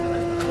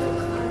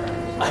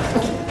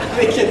I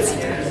think it's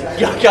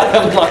got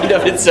a mind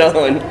of its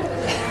own.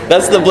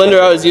 That's the blender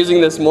I was using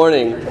this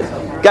morning.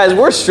 Guys,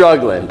 we're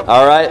struggling,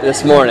 all right,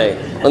 this morning.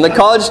 When the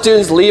college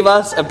students leave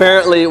us,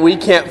 apparently we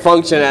can't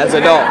function as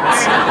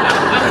adults.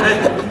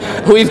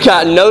 We've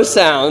got no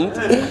sound.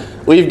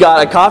 We've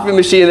got a coffee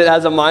machine that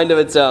has a mind of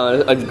its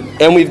own.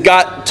 And we've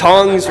got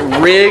Tong's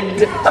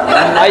rigged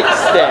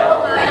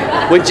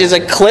nightstand, which is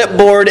a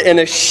clipboard and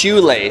a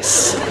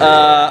shoelace,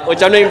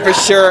 which I'm not even for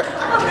sure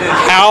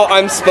how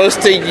I'm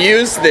supposed to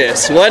use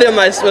this. What am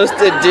I supposed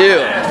to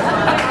do?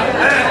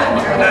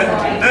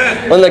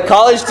 When the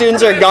college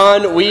students are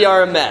gone, we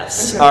are a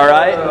mess, all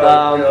right?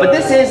 But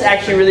this is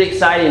actually really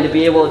exciting to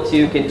be able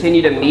to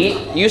continue to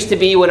meet. Used to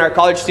be when our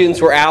college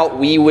students were out,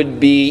 we would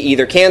be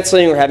either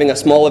canceling or having a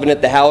small event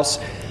at the house.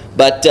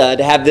 But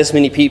to have this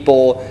many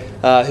people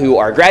who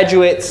are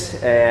graduates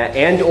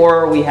and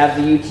or we have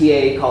the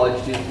UTA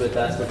college students with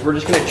us. But we're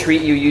just going to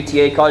treat you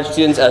UTA college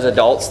students as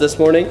adults this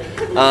morning.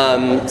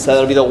 So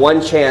that'll be the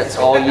one chance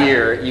all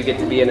year you get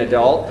to be an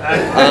adult.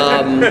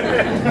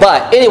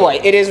 But anyway,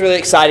 it is really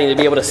exciting to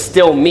be able to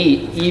still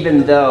meet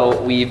even though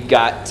we've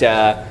got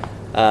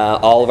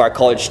all of our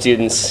college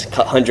students,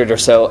 100 or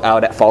so,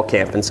 out at fall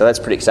camp. And so that's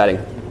pretty exciting.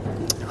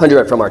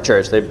 100 from our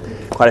church. They've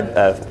quite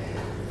a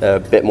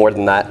bit more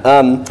than that.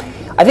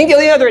 I think the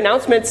only other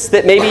announcements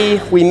that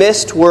maybe we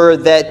missed were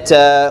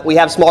that we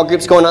have small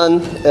groups going on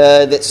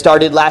that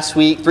started last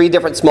week. 3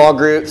 different small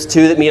groups,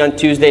 2 that meet on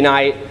Tuesday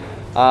night,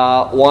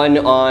 1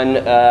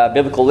 on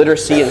biblical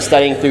literacy and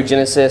studying through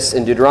Genesis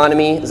and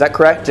Deuteronomy. Is that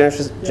correct?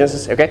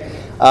 Genesis? Okay.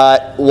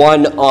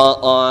 1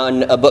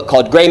 on a book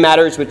called Gray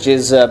Matters, which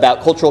is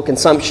about cultural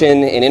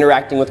consumption and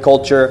interacting with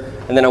culture.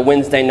 And then a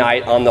Wednesday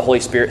night on the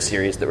Holy Spirit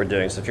series that we're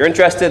doing. So if you're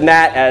interested in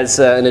that as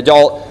an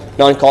adult,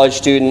 non-college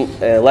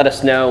student, let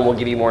us know and we'll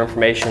give you more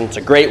information. It's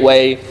a great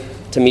way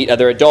to meet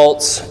other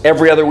adults.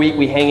 Every other week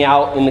we hang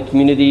out in the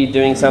community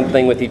doing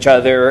something with each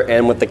other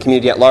and with the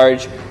community at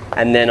large.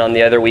 And then on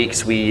the other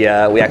weeks we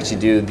actually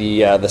do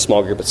the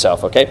small group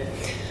itself, okay?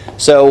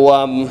 So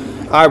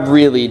I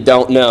really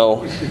don't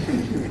know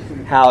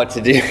how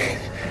to do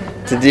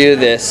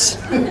this.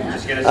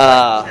 Just get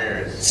us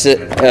chairs.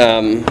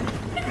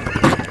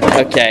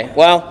 Okay,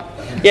 well,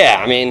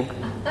 yeah, I mean,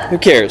 who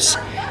cares?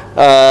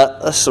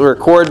 Let's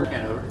record.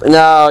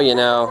 No,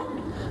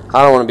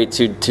 I don't want to be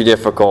too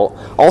difficult.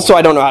 Also,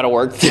 I don't know how to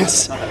work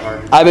this.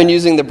 I've been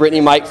using the Brittany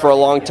mic for a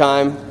long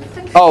time.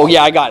 Oh,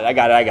 yeah, I got it.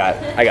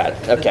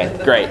 Okay,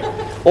 great.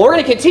 Well, we're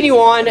going to continue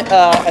on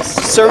a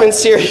sermon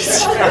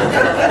series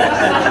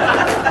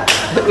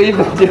that we've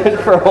been doing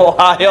for a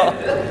while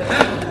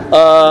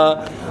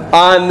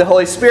on the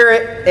Holy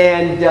Spirit.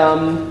 And,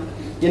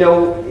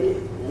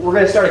 we're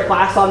going to start a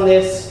class on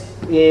this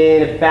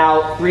in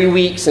about 3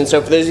 weeks. And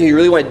so for those of you who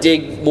really want to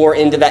dig more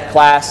into that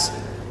class,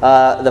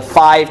 the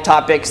 5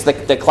 topics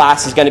the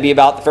class is going to be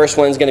about. The first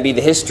one is going to be the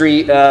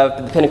history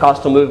of the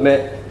Pentecostal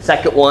movement.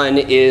 Second one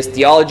is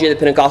theology of the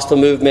Pentecostal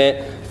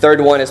movement. Third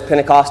one is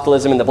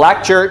Pentecostalism in the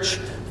Black church.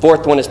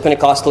 Fourth one is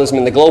Pentecostalism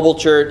in the global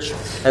church.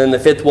 And then the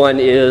fifth one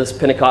is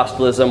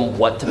Pentecostalism,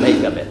 what to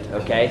make of it.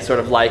 Okay, sort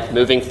of like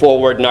moving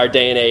forward in our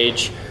day and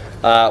age.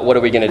 What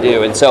are we going to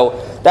do? And so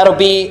that'll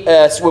be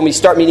when we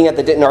start meeting at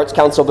the Denton Arts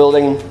Council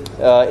building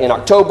in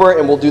October,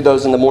 and we'll do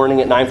those in the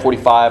morning at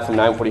 9:45, from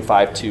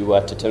 9:45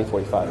 to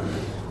 10:45.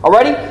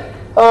 Alrighty?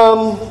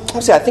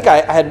 Let's see, I think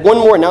I had one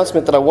more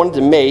announcement that I wanted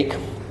to make,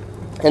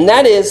 and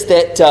that is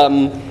that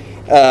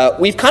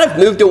we've kind of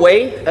moved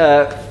away,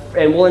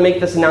 and we'll make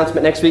this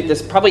announcement next week.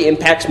 This probably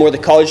impacts more the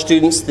college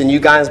students than you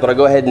guys, but I'll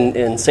go ahead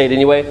and say it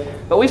anyway.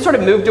 But we've sort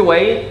of moved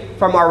away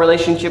from our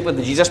relationship with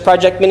the Jesus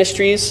Project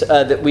Ministries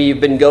that we've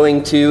been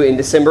going to in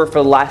December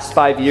for the last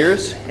 5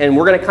 years. And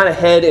we're going to kind of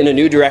head in a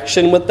new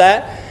direction with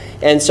that.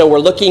 And so we're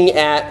looking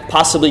at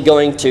possibly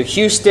going to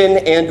Houston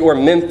and or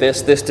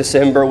Memphis this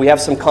December. We have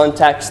some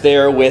contacts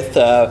there with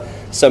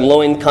some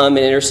low-income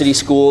and inner-city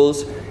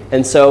schools.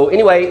 And so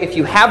anyway, if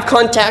you have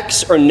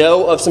contacts or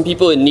know of some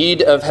people in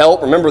need of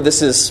help, remember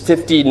this is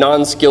 50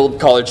 non-skilled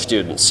college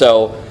students.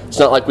 So it's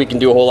not like we can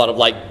do a whole lot of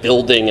like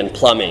building and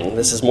plumbing.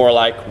 This is more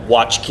like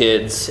watch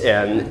kids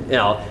and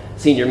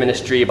senior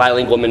ministry,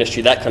 bilingual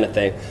ministry, that kind of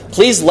thing.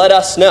 Please let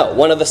us know.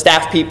 One of the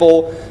staff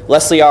people,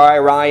 Leslie R.I.,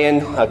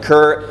 Ryan,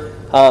 Kurt.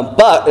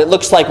 But it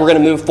looks like we're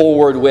going to move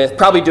forward with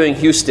probably doing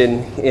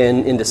Houston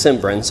in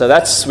December. And so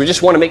we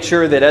just want to make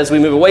sure that as we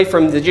move away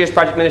from the Jesus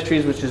Project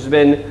Ministries, which has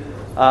been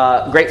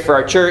great for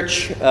our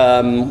church,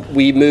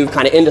 we move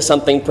kind of into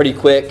something pretty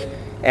quick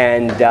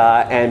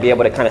and be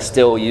able to kind of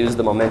still use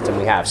the momentum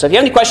we have. So if you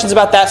have any questions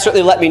about that,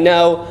 certainly let me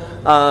know.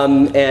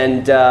 From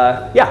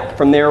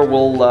there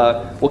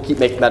we'll keep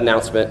making that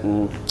announcement,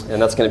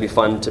 and that's going to be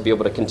fun to be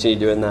able to continue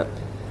doing that.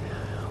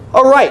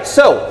 All right,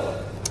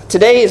 so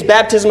today is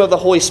baptism of the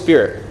Holy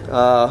Spirit,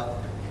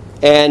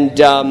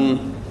 and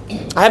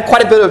I have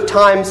quite a bit of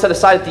time set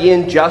aside at the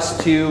end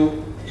just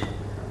to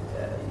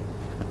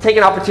take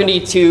an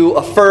opportunity to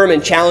affirm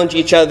and challenge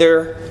each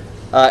other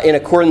in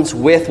accordance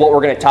with what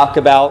we're going to talk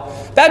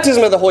about.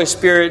 Baptism of the Holy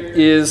Spirit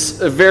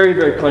is a very,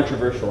 very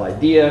controversial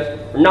idea.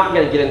 We're not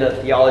going to get into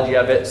the theology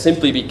of it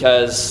simply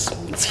because,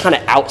 it's kind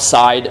of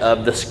outside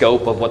of the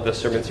scope of what the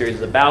sermon series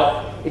is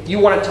about. If you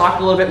want to talk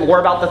a little bit more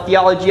about the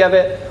theology of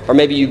it, or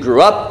maybe you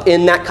grew up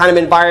in that kind of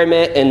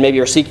environment and maybe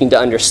you're seeking to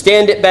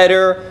understand it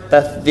better,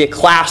 the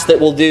class that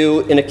we'll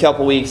do in a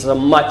couple weeks is a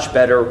much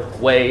better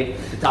way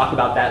to talk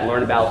about that and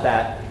learn about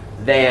that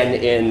than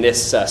in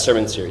this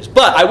sermon series.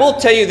 But I will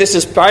tell you, this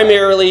is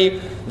primarily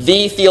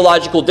the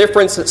theological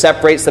difference that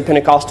separates the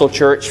Pentecostal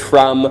church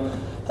from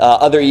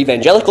other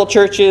evangelical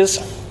churches.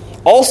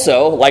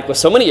 Also, like with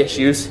so many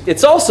issues,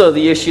 it's also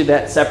the issue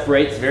that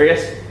separates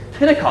various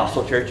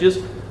Pentecostal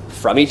churches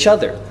from each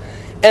other.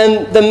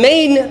 And the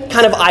main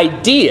kind of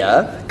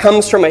idea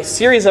comes from a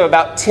series of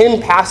about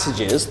 10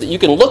 passages that you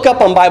can look up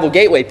on Bible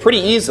Gateway pretty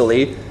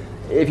easily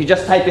if you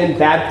just type in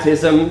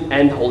baptism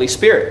and Holy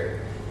Spirit.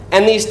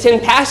 And these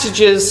 10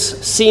 passages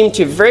seem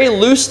to very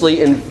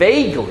loosely and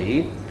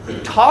vaguely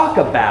talk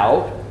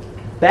about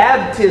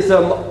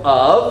baptism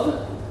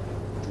of,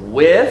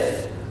 with,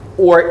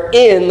 or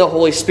in the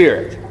Holy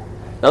Spirit.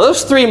 Now,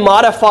 those three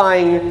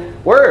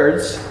modifying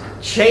words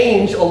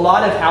change a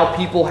lot of how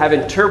people have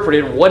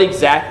interpreted what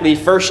exactly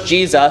first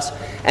Jesus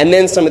and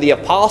then some of the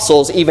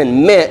apostles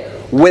even meant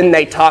when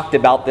they talked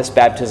about this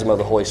baptism of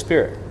the Holy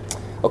Spirit.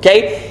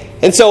 Okay?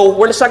 And so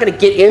we're just not going to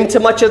get into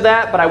much of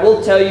that, but I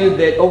will tell you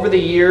that over the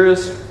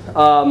years,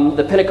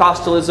 the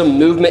Pentecostalism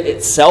movement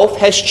itself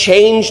has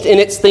changed in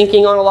its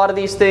thinking on a lot of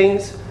these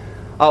things.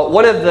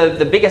 One of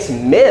the biggest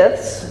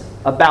myths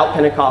about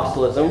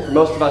Pentecostalism, for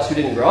most of us who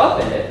didn't grow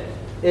up in it,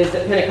 is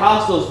that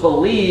Pentecostals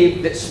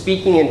believe that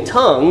speaking in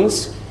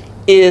tongues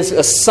is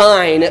a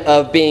sign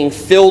of being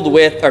filled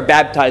with or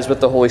baptized with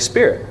the Holy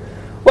Spirit.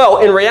 Well,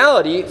 in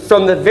reality,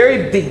 from the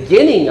very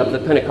beginning of the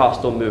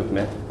Pentecostal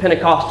movement,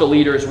 Pentecostal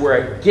leaders were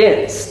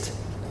against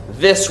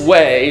this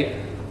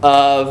way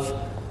of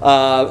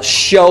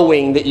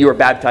showing that you were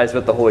baptized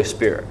with the Holy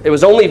Spirit. It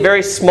was only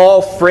very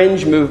small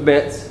fringe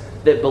movements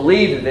that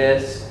believed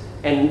this,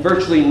 and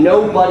virtually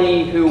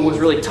nobody who was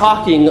really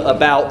talking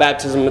about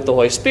baptism with the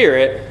Holy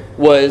Spirit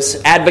was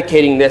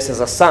advocating this as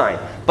a sign.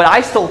 But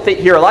I still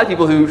hear a lot of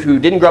people who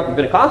didn't grow up in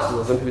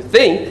Pentecostalism who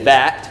think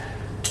that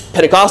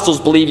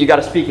Pentecostals believe you got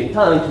to speak in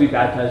tongues to be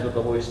baptized with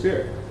the Holy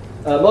Spirit.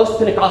 Most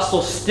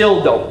Pentecostals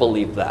still don't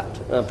believe that,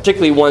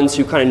 particularly ones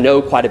who kind of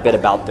know quite a bit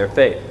about their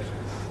faith.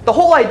 The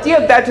whole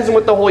idea of baptism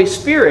with the Holy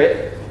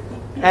Spirit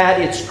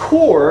at its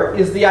core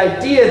is the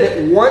idea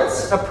that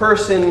once a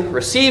person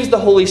receives the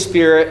Holy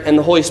Spirit and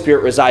the Holy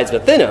Spirit resides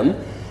within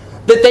them,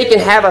 that they can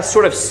have a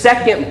sort of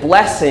second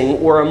blessing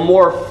or a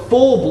more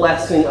full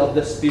blessing of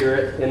the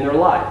Spirit in their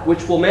life,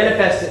 which will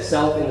manifest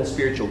itself in the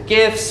spiritual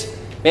gifts,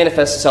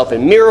 manifest itself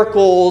in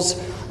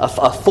miracles,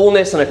 a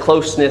fullness and a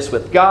closeness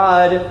with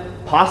God,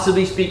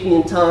 possibly speaking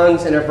in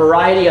tongues, and a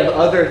variety of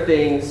other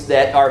things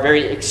that are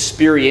very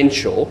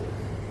experiential.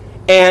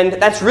 And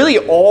that's really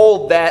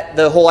all that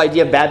the whole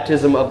idea of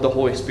baptism of the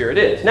Holy Spirit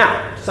is.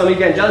 Now, some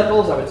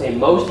evangelicals, I would say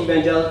most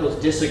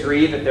evangelicals,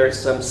 disagree that there's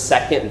some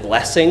second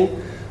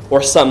blessing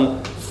or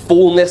some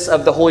fullness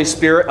of the Holy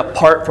Spirit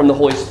apart from the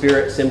Holy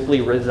Spirit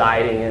simply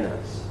residing in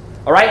us.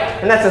 All right?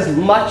 And that's as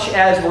much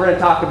as we're going to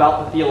talk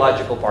about the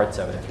theological parts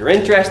of it. If you're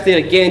interested,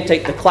 again,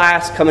 take the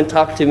class, come and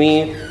talk to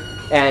me,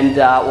 and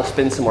we'll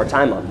spend some more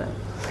time on that.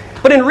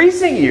 But in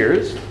recent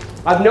years,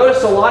 I've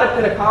noticed a lot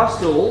of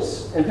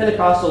Pentecostals and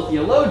Pentecostal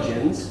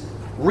theologians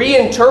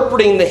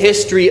reinterpreting the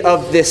history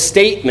of this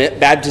statement,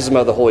 baptism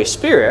of the Holy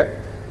Spirit,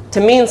 to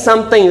mean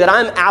something that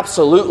I'm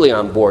absolutely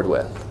on board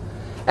with.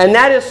 And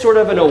that is sort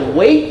of an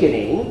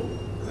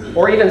awakening,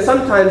 or even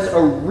sometimes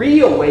a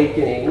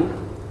reawakening,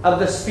 of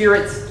the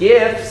Spirit's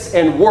gifts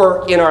and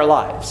work in our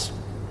lives.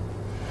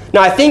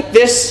 Now, I think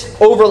this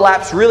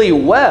overlaps really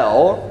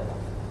well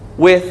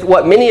with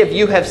what many of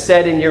you have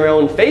said in your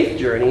own faith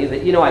journey,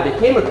 that, I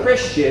became a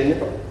Christian,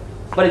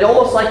 but it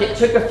almost like it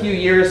took a few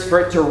years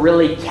for it to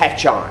really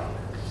catch on.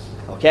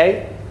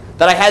 Okay?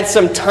 That I had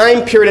some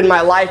time period in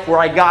my life where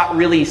I got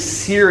really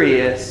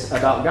serious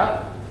about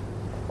God.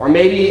 Or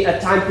maybe a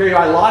time period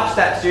I lost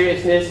that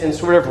seriousness and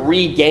sort of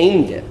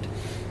regained it.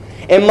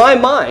 In my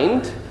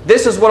mind,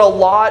 this is what a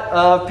lot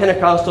of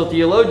Pentecostal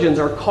theologians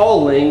are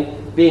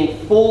calling being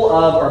full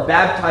of or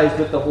baptized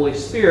with the Holy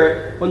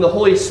Spirit, when the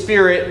Holy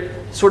Spirit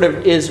sort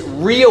of is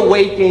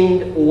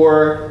reawakened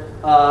or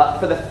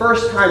for the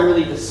first time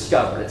really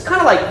discovered. It's kind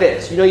of like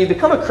this. You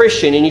become a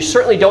Christian and you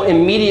certainly don't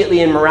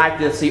immediately and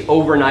miraculously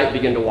overnight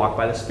begin to walk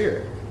by the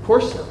Spirit. Of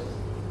course not.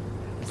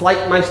 It's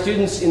like my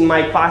students in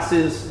my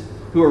classes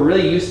who are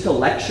really used to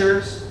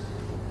lectures.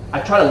 I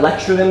try to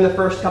lecture them the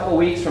first couple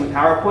weeks from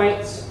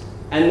PowerPoints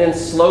and then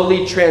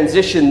slowly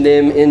transition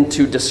them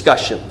into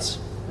discussions.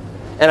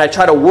 And I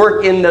try to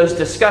work in those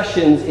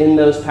discussions in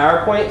those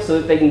PowerPoints so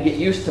that they can get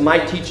used to my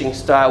teaching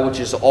style, which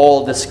is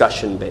all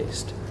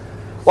discussion-based.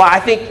 Well, I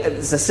think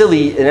it's a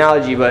silly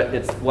analogy, but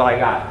it's what I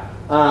got.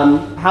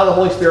 How the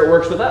Holy Spirit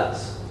works with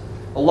us.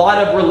 A lot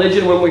of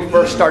religion when we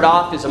first start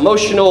off is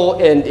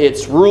emotional and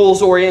it's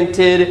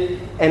rules-oriented.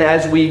 And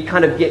as we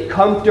kind of get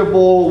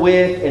comfortable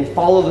with and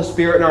follow the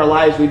Spirit in our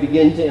lives, we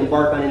begin to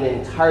embark on an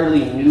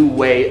entirely new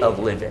way of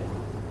living.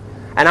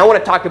 And I want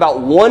to talk about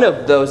one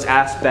of those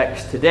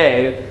aspects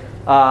today,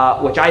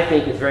 which I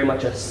think is very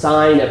much a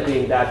sign of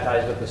being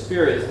baptized with the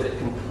Spirit, is that it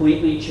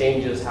completely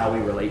changes how we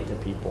relate to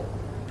people,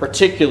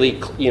 particularly,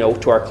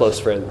 to our close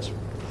friends.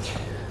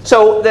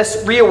 So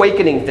this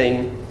reawakening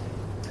thing,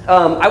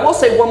 I will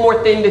say one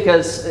more thing,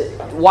 because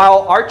while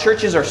our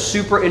churches are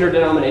super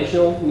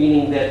interdenominational,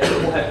 meaning that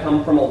people have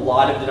come from a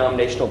lot of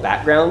denominational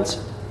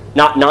backgrounds,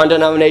 not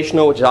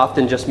non-denominational, which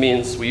often just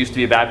means we used to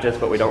be a Baptist,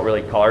 but we don't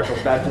really call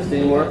ourselves Baptist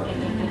anymore.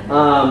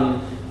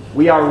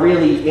 We are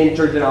really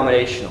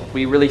interdenominational.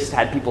 We really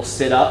had people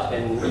sit up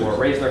or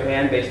raise their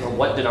hand based on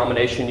what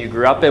denomination you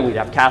grew up in. We'd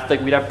have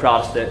Catholic, we'd have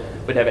Protestant,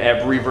 we'd have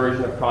every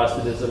version of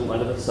Protestantism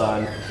under the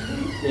sun.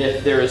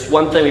 If there's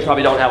one thing we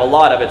probably don't have a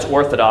lot of, it's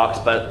Orthodox,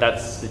 but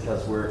that's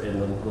because we're in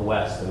the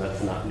West, and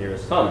that's not near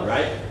as common,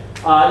 right?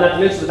 Not to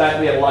mention the fact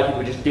that we have a lot of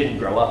people who just didn't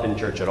grow up in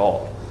church at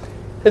all.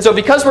 And so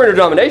because we're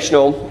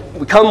interdenominational,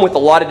 we come with a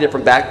lot of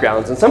different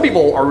backgrounds, and some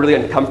people are really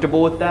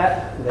uncomfortable with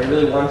that. They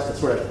really want us to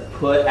sort of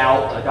put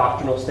out a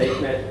doctrinal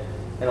statement,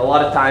 and a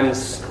lot of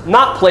times,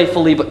 not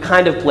playfully, but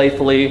kind of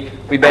playfully,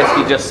 we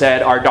basically just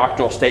said our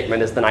doctrinal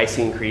statement is the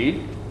Nicene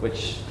Creed,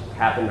 which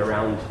happened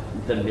around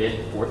the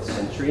mid-4th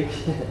century.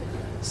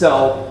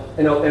 So,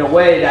 in a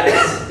way,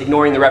 that's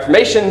ignoring the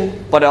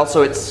Reformation, but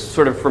also it's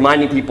sort of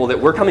reminding people that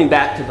we're coming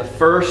back to the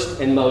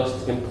first and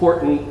most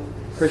important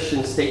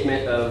Christian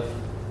statement of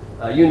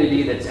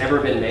unity that's ever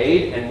been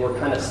made, and we're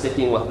kind of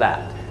sticking with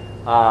that.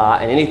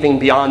 And anything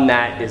beyond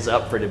that is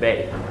up for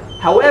debate.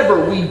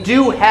 However, we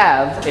do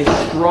have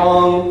a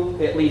strong,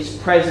 at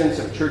least, presence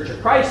of Church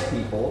of Christ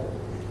people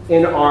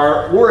in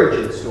our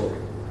origin story.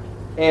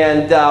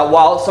 And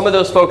while some of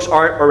those folks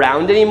aren't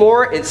around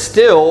anymore, it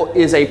still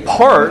is a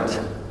part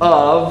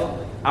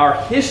of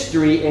our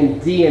history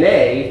and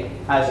DNA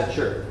as a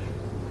church.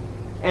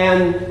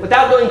 And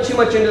without going too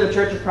much into the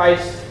Church of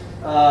Christ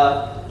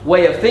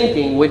way of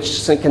thinking,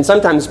 which can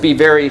sometimes be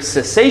very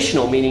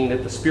cessational, meaning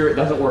that the Spirit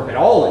doesn't work at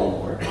all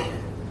anymore,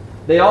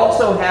 they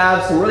also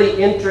have some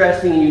really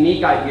interesting and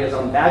unique ideas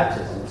on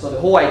baptism. So the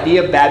whole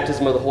idea of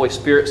baptism of the Holy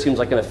Spirit seems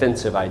like an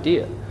offensive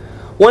idea.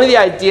 One of the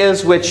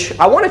ideas which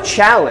I want to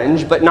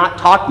challenge, but not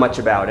talk much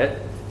about it,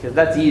 because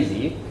that's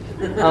easy,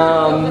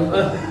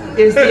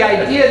 is the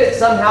idea that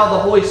somehow the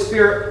Holy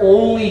Spirit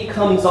only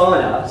comes on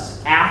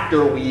us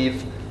after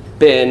we've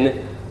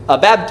been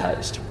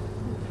baptized.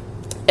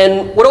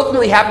 And what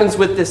ultimately happens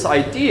with this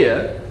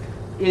idea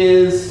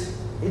is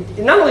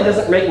it not only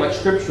doesn't make much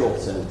scriptural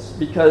sense,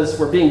 because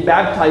we're being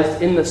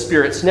baptized in the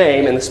Spirit's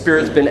name, and the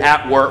Spirit's been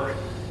at work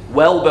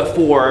well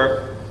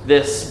before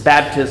this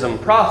baptism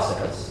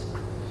process,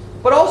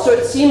 but also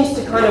it seems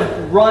to kind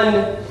of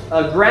run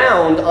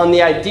aground on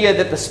the idea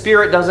that the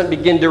Spirit doesn't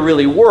begin to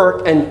really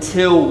work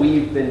until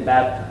we've been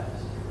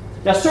baptized.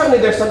 Now, certainly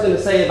there's something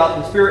to say about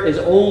the Spirit is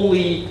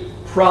only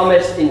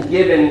promised and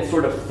given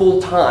sort of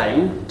full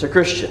time to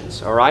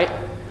Christians, all right?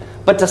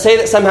 But to say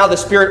that somehow the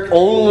Spirit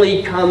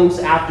only comes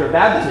after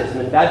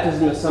baptism, and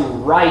baptism is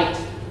some rite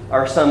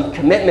or some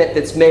commitment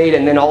that's made,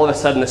 and then all of a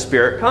sudden the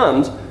Spirit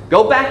comes,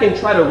 go back and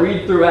try to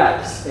read through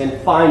Acts and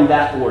find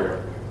that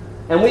order.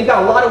 And we've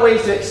got a lot of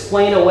ways to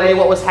explain away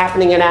what was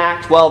happening in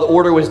Acts. Well, the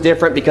order was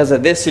different because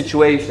of this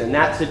situation,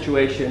 that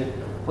situation.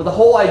 But the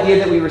whole idea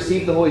that we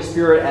receive the Holy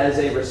Spirit as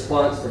a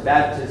response to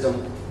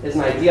baptism is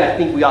an idea I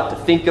think we ought to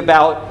think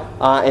about.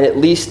 And at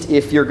least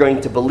if you're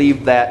going to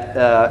believe that,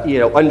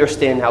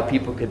 understand how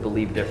people could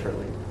believe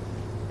differently.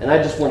 And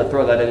I just want to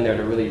throw that in there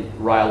to really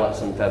rile up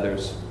some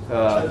feathers.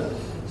 So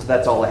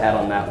that's all I had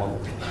on that one.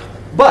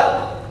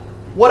 But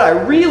what I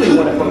really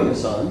want to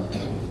focus on,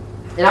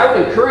 and I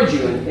would encourage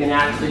you in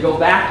Acts to go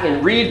back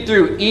and read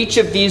through each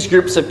of these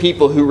groups of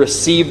people who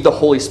received the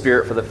Holy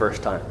Spirit for the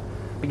first time,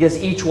 because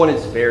each one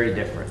is very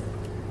different.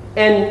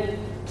 And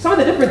some of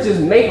the differences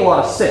make a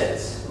lot of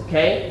sense,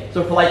 okay?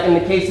 So for in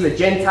the case of the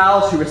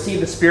Gentiles who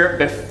received the Spirit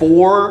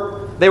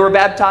before they were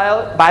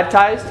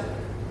baptized,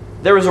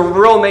 there was a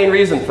real main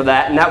reason for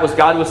that, and that was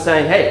God was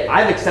saying, hey,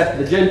 I've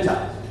accepted the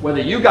Gentiles.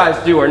 Whether you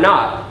guys do or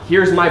not,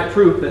 here's my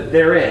proof that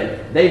they're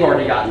in. They've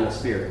already gotten the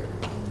Spirit.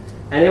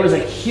 And it was a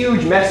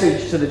huge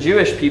message to the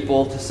Jewish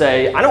people to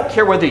say, I don't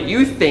care whether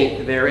you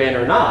think they're in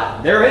or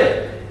not, they're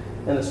in.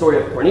 And the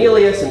story of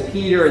Cornelius and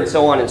Peter and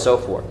so on and so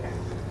forth.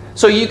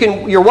 So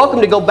you're welcome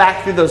to go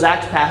back through those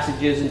Acts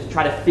passages and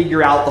try to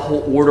figure out the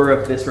whole order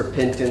of this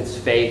repentance,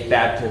 faith,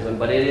 baptism,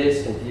 but it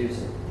is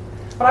confusing.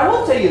 But I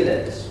will tell you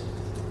this.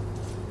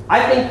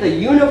 I think the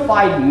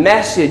unified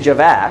message of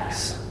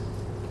Acts,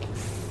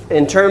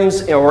 in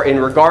terms or in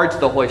regard to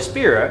the Holy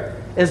Spirit,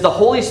 is the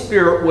Holy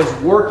Spirit was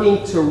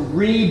working to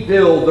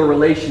rebuild the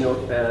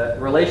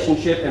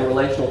relationship and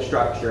relational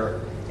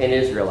structure in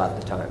Israel at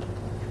the time.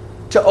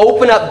 To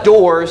open up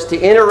doors to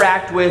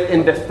interact with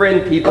and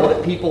befriend people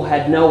that people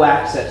had no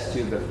access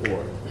to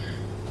before.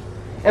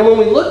 And when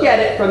we look at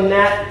it from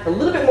that, a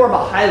little bit more of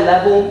a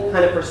high-level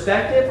kind of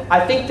perspective,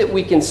 I think that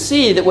we can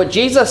see that what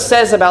Jesus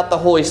says about the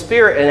Holy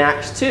Spirit in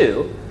Acts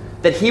 2,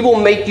 that He will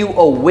make you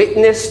a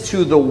witness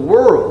to the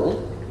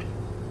world.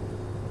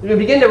 We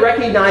begin to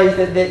recognize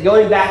that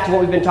going back to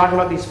what we've been talking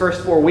about these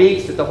first 4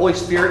 weeks, that the Holy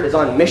Spirit is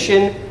on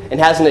mission and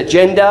has an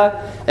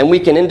agenda, and we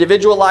can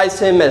individualize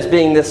him as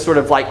being this sort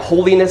of like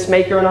holiness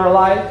maker in our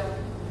life,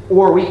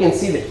 or we can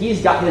see that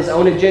he's got his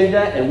own agenda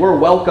and we're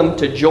welcome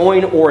to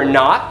join or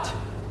not.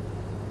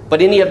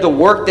 But any of the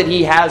work that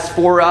he has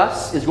for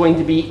us is going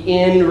to be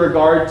in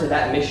regard to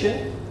that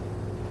mission.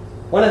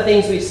 One of the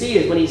things we see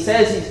is when he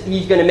says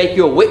he's going to make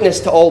you a witness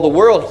to all the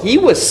world, he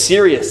was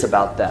serious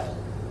about that.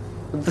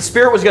 The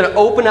Spirit was going to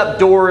open up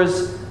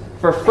doors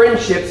for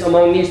friendships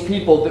among these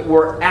people that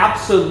were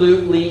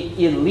absolutely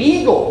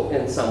illegal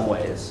in some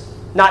ways.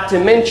 Not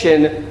to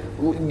mention,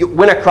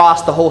 went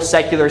across the whole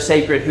secular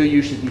sacred who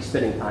you should be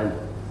spending time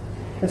with.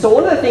 And so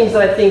one of the things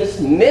that I think's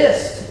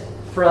missed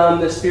from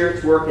the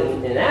Spirit's work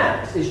in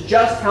Acts is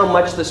just how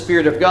much the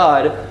Spirit of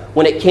God,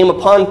 when it came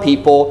upon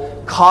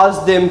people,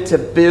 caused them to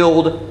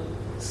build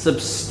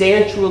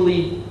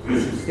substantially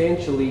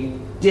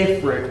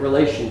different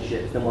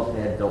relationships than what they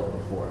had built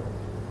before.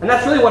 And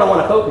that's really what I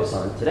want to focus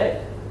on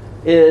today,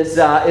 is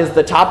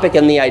the topic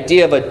and the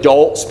idea of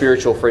adult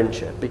spiritual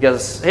friendship.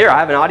 Because here, I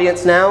have an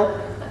audience now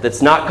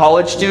that's not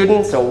college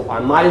students, so I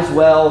might as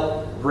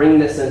well bring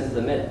this into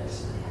the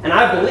mix. And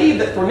I believe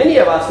that for many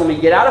of us, when we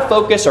get out of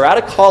focus or out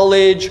of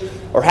college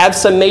or have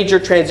some major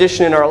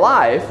transition in our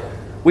life,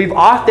 we've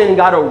often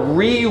got to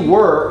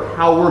rework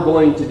how we're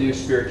going to do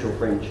spiritual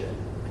friendship.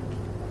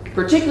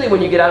 Particularly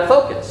when you get out of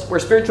focus, where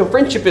spiritual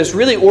friendship is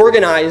really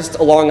organized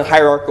along a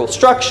hierarchical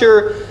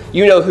structure.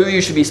 You know who you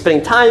should be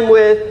spending time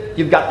with.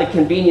 You've got the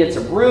convenience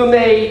of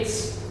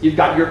roommates. You've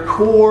got your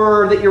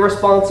core that you're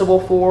responsible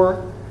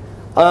for.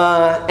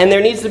 And there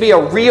needs to be a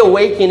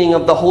reawakening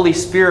of the Holy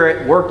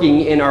Spirit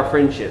working in our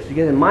friendships.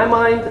 Because in my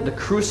mind, the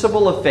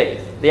crucible of faith,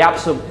 the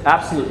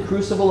absolute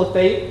crucible of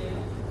faith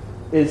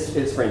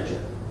is friendship.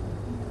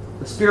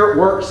 The Spirit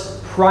works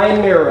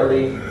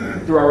primarily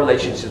through our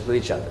relationships with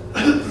each other.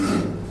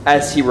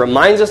 As he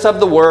reminds us of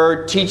the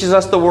Word, teaches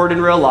us the Word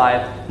in real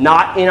life,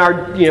 not in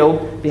our,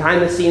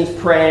 behind the scenes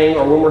praying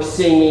or when we're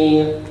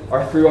singing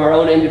or through our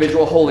own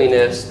individual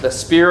holiness. The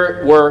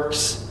Spirit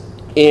works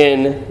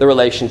in the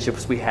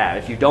relationships we have.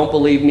 If you don't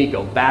believe me,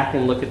 go back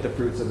and look at the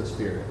fruits of the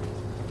Spirit.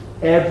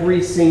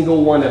 Every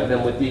single one of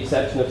them, with the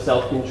exception of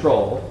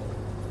self-control,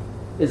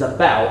 is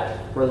about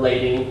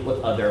relating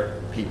with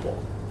other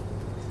people.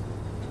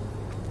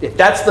 If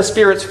that's the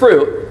Spirit's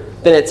fruit,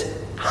 then it's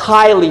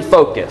highly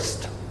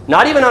focused.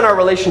 Not even on our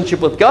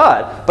relationship with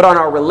God, but on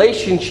our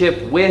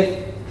relationship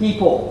with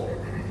people.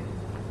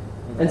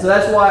 And so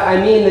that's why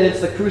I mean that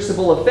it's the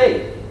crucible of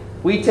faith.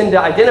 We tend to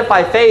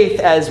identify faith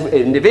as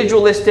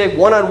individualistic,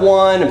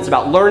 one-on-one. It's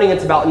about learning,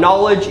 it's about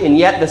knowledge, and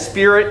yet the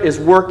Spirit is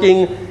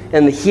working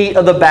in the heat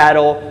of the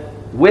battle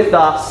with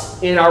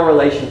us in our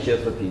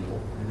relationships with people.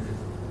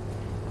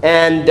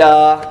 And,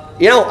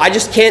 I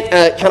just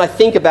can't kind of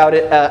think about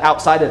it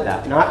outside of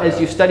that. Not as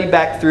you study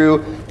back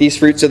through these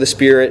fruits of the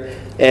Spirit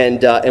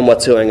and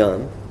what's going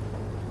on.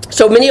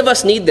 So many of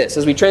us need this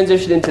as we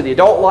transition into the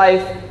adult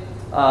life,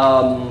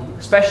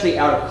 especially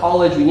out of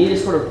college. We need to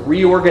sort of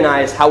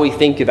reorganize how we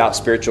think about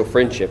spiritual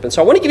friendship. And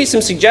so I want to give you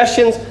some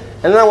suggestions,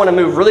 and then I want to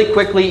move really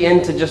quickly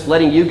into just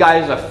letting you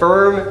guys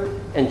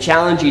affirm and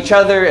challenge each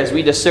other as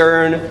we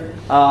discern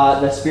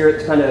the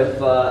Spirit's kind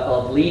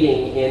of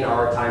leading in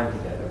our time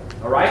together.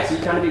 All right? So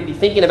you kind of be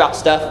thinking about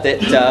stuff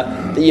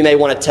that you may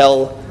want to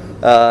tell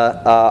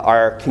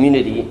our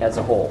community as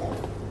a whole.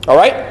 All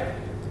right?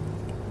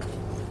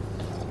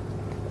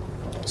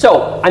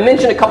 So, I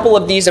mentioned a couple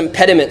of these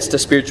impediments to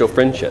spiritual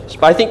friendships,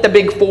 but I think the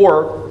big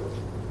four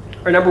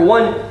are, number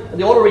one,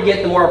 the older we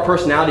get, the more our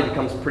personality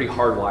becomes pretty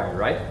hardwired,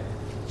 right?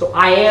 So,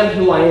 I am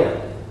who I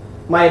am.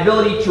 My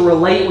ability to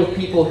relate with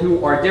people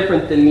who are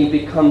different than me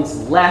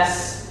becomes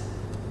less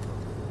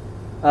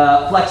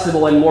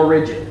flexible and more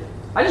rigid.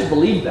 I just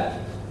believe that.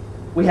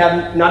 We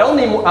have not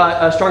only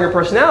a stronger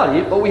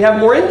personality, but we have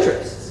more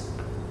interests.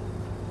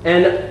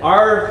 And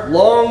our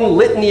long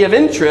litany of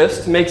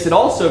interest makes it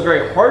also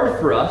very hard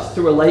for us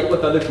to relate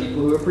with other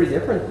people who are pretty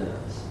different than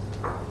us.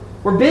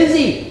 We're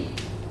busy.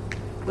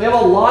 We have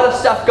a lot of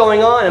stuff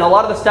going on, and a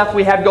lot of the stuff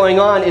we have going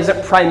on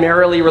isn't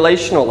primarily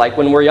relational, like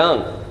when we're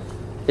young.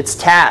 It's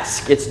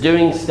task, it's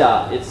doing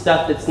stuff, it's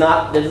stuff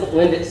doesn't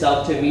lend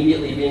itself to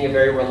immediately being a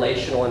very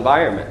relational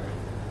environment.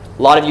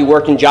 A lot of you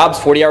work in jobs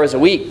 40 hours a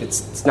week.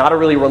 It's not a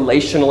really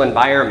relational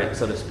environment,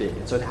 so to speak.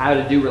 And so how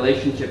to do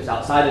relationships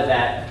outside of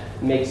that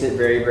makes it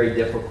very, very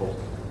difficult.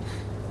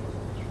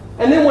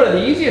 And then one of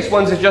the easiest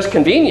ones is just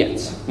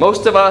convenience.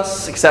 Most of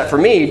us, except for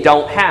me,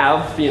 don't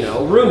have,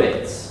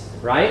 roommates,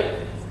 right?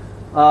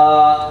 A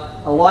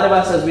lot of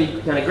us, as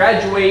we kind of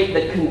graduate,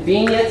 the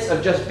convenience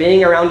of just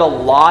being around a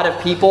lot of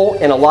people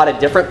and a lot of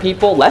different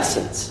people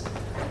lessens.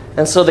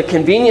 And so the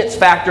convenience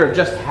factor of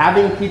just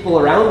having people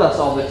around us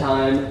all the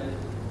time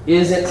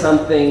isn't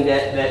something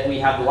that we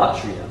have the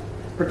luxury of.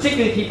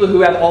 Particularly people who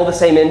have all the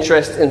same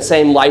interests and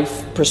same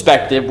life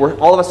perspective. We're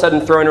all of a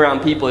sudden thrown around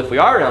people, if we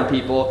are around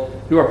people,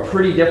 who are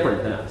pretty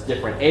different than us.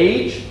 Different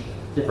age,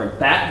 different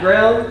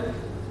background,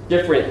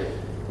 different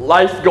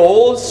life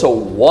goals. So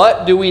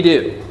what do we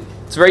do?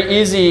 It's very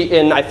easy,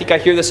 and I think I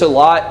hear this a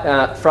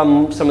lot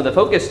from some of the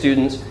Focus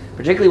students,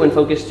 particularly when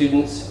Focus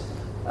students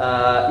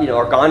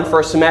are gone for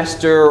a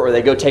semester or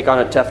they go take on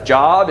a tough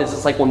job, is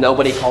it's like, well,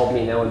 nobody called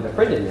me, no one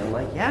befriended me. I'm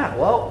like, yeah,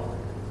 well,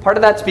 part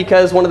of that's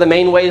because one of the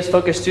main ways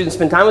Focus students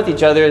spend time with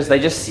each other is they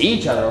just see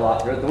each other a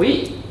lot throughout the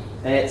week.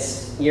 And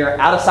you're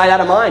out of sight,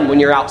 out of mind when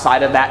you're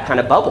outside of that kind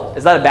of bubble.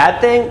 Is that a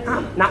bad thing?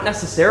 Not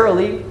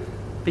necessarily,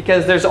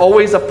 because there's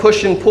always a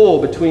push and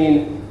pull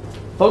between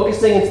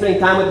focusing and spending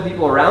time with the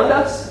people around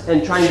us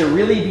and trying to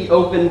really be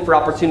open for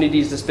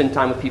opportunities to spend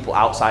time with people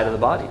outside of the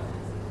body.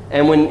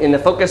 And when in the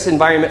focus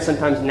environment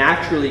sometimes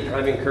naturally kind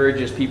of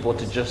encourages people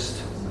to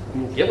just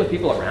get with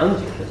people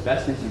around you as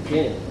best as you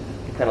can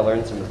to kind of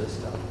learn some of this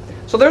stuff.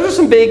 So those are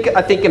some big,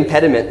 I think,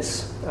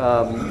 impediments.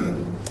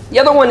 The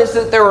other one is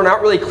that there are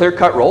not really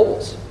clear-cut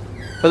roles.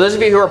 For those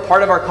of you who are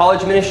part of our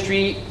college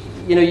ministry,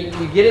 you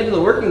get into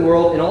the working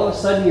world and all of a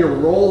sudden your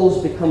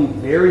roles become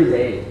very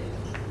vague.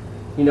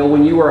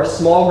 When you were a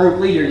small group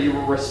leader, you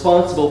were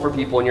responsible for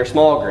people in your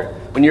small group.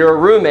 When you were a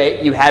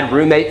roommate, you had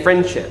roommate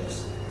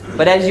friendships.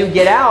 But as you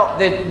get out,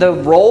 the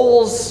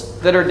roles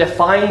that are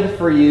defined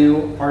for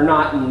you are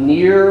not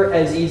near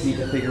as easy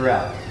to figure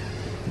out.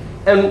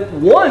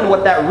 And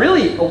what that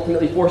really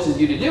ultimately forces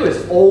you to do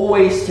is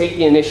always take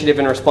the initiative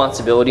and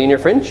responsibility in your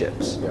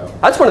friendships. Yeah.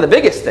 That's one of the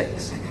biggest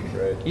things.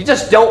 Right. You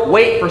just don't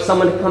wait for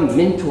someone to come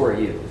mentor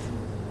you.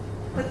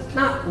 That's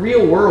not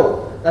real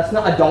world. That's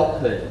not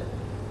adulthood.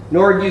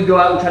 Nor do you go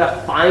out and try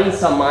to find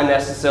someone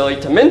necessarily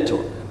to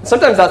mentor.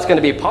 Sometimes that's going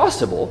to be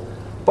possible,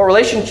 but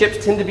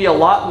relationships tend to be a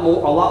lot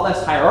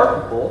less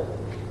hierarchical.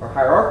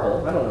 I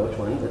don't know which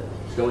one, but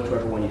just go with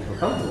whichever one you feel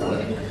comfortable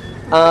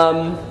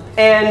with.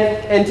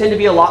 And tend to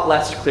be a lot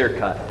less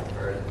clear-cut.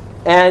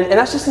 And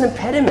that's just an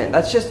impediment.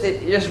 That's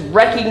just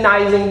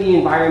recognizing the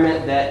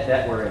environment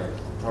that we're in.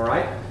 All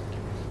right?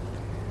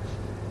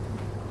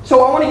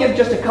 So I want to give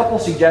just a couple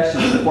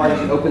suggestions before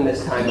I open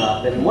this time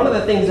up. And one of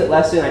the things that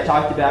Leslie and I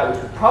talked about,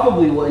 which we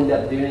probably will end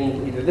up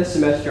doing either this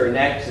semester or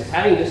next, is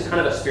having just kind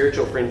of a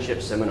spiritual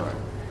friendship seminar.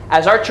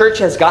 As our church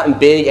has gotten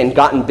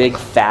big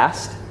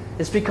fast,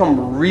 it's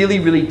become really,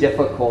 really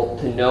difficult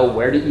to know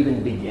where to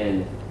even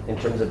begin in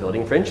terms of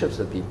building friendships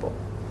with people.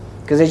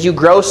 Because as you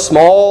grow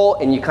small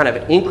and you kind of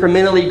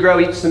incrementally grow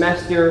each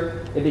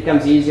semester, it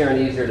becomes easier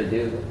and easier to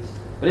do this.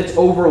 But it's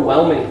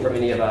overwhelming for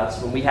many of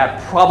us when we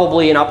have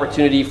probably an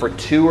opportunity for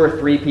 2 or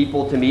 3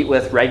 people to meet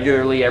with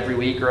regularly every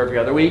week or every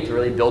other week to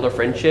really build a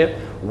friendship.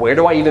 Where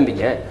do I even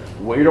begin?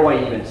 Where do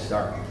I even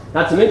start?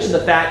 Not to mention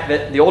the fact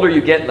that the older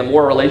you get, the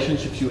more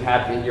relationships you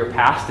have in your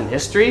past and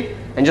history,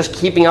 and just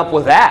keeping up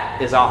with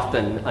that is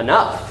often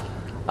enough.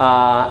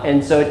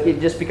 And so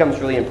it just becomes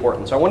really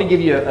important. So I want to give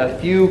you a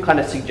few kind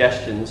of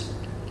suggestions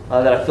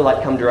that I feel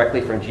like come directly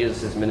from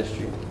Jesus'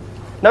 ministry.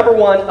 Number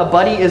 1, a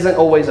buddy isn't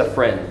always a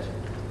friend.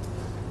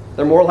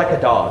 They're more like a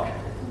dog.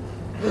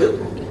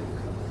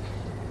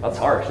 That's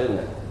harsh, isn't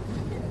it?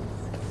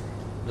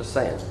 Just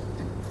saying.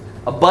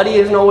 A buddy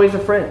isn't always a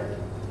friend.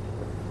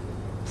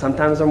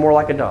 Sometimes they're more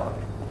like a dog.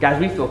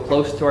 Guys, we feel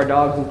close to our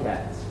dogs and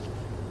cats.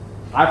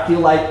 I feel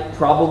like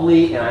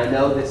probably, and I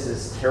know this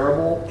is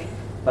terrible,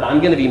 but I'm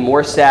going to be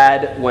more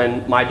sad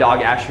when my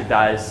dog Asher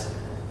dies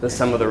than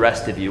some of the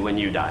rest of you when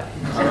you die.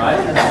 All right?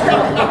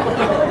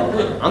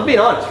 I'm being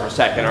honest for a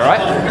second, all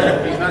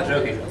right? He's not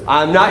joking.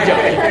 I'm not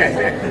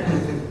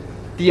joking.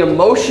 The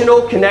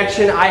emotional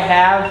connection I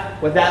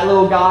have with that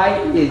little guy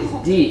is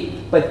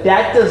deep, but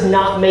that does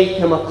not make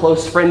him a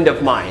close friend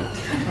of mine.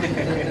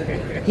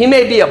 He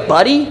may be a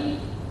buddy,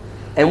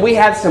 and we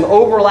have some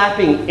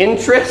overlapping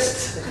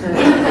interests,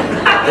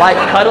 like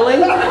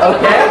cuddling,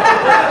 okay?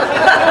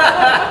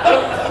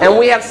 And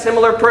we have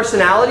similar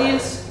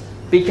personalities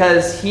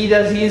because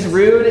he's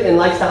rude and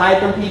likes to hide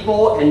from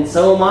people, and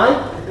so am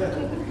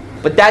I.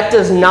 But that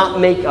does not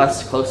make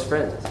us close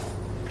friends.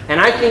 And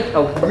I think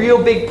a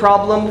real big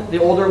problem the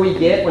older we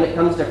get when it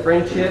comes to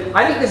friendship,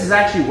 I think this is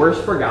actually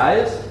worse for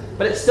guys,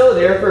 but it's still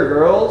there for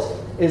girls,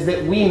 is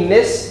that we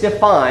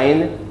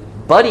misdefine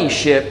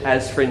buddyship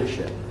as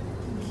friendship.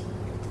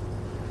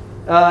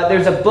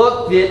 There's a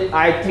book that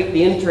I take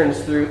the interns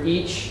through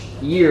each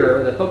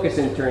year, the focus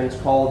interns,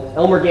 called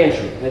Elmer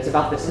Gantry. And it's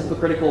about this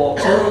hypocritical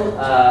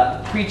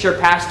preacher,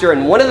 pastor.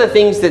 And one of the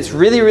things that's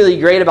really, really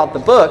great about the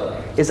book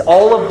is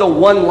all of the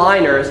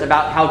one-liners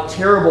about how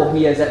terrible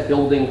he is at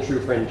building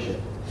true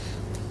friendship.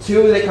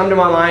 2 that come to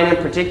my mind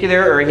in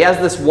particular, or he has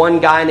this one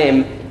guy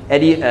named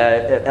Eddie,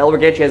 Elmer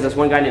Gantry has this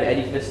one guy named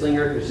Eddie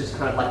Fisslinger, who's just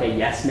kind of like a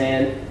yes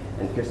man.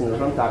 And Kristen knows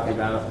what I'm talking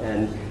about.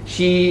 And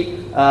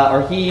he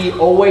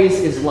always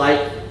is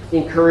like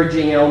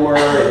encouraging Elmer.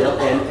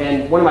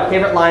 And one of my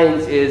favorite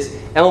lines is,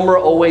 Elmer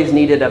always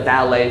needed a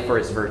valet for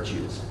his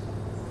virtues.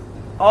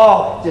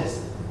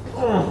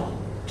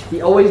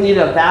 He always needed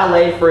a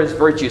valet for his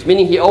virtues,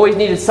 meaning he always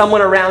needed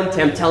someone around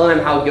him telling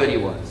him how good he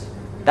was.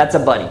 That's a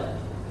buddy.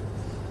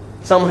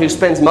 Someone who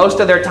spends most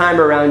of their time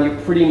around you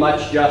pretty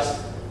much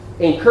just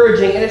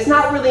encouraging. And it's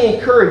not really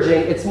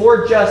encouraging, it's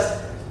more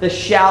just the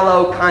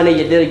shallow kind of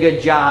you did a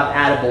good job,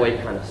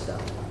 attaboy kind of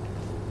stuff.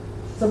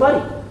 It's a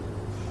buddy.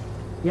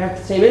 You have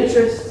the same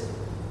interests.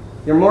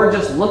 You're more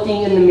just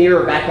looking in the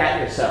mirror back at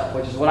yourself,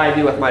 which is what I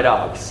do with my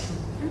dogs.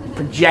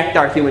 Project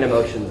our human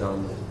emotions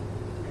on them.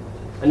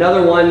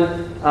 Another one,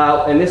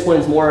 and this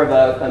one's more of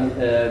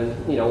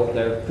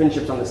the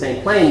friendships on the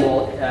same plane.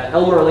 Well,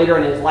 Elmer later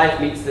in his life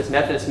meets this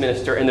Methodist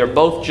minister, and they're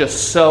both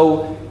just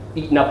so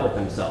eaten up with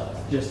themselves.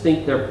 Just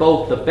think they're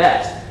both the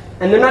best.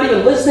 And they're not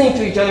even listening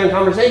to each other in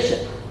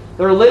conversation.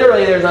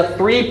 There's a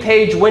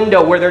 3-page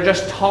window where they're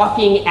just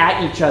talking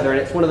at each other, and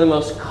it's one of the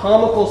most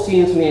comical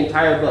scenes from the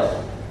entire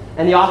book.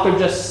 And the author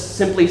just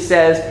simply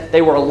says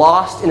they were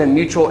lost in a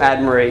mutual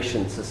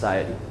admiration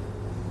society.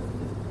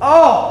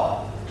 Oh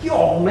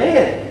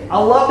man, I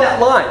love that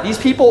line. These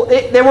people,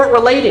 they weren't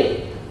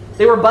relating.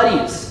 They were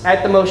buddies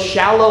at the most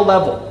shallow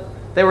level.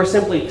 They were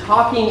simply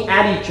talking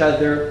at each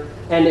other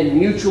and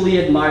mutually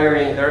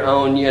admiring their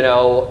own,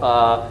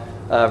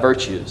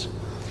 virtues.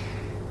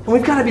 And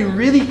we've got to be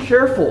really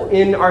careful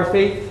in our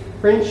faith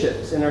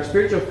friendships, in our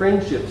spiritual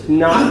friendships,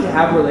 not to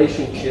have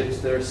relationships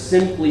that are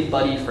simply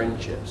buddy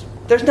friendships.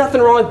 There's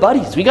nothing wrong with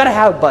buddies. We got to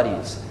have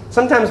buddies.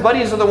 Sometimes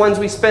buddies are the ones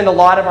we spend a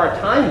lot of our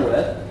time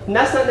with, and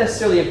that's not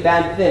necessarily a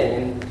bad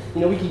thing.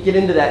 And we could get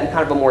into that in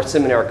kind of a more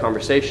seminar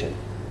conversation.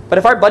 But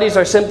if our buddies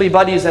are simply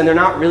buddies and they're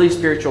not really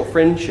spiritual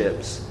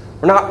friendships,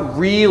 we're not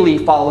really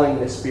following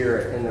the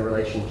Spirit in the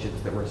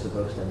relationships that we're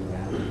supposed to be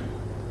having.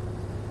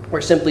 We're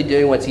simply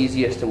doing what's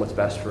easiest and what's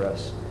best for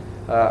us,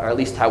 or at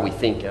least how we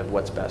think of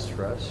what's best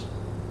for us.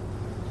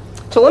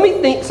 So let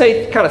me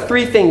say kind of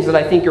 3 things that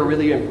I think are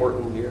really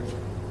important here.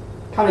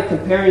 Kind of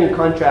comparing and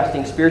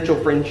contrasting spiritual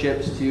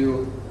friendships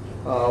to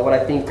what I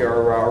think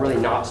are really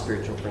not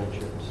spiritual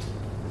friendships.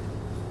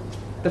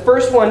 The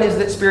first one is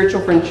that spiritual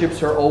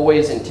friendships are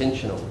always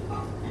intentional.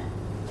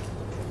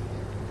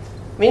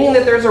 Meaning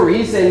that there's a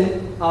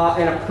reason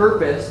and a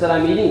purpose that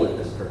I'm meeting with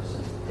this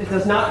person. It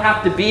does not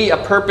have to be a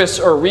purpose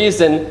or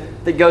reason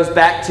that goes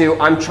back to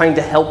I'm trying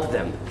to help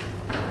them.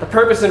 The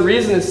purpose and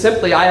reason is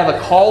simply I have a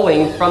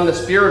calling from the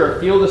Spirit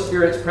or feel the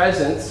Spirit's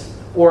presence,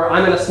 or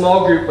I'm in a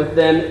small group with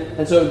them,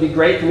 and so it would be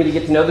great for me to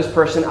get to know this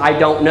person I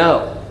don't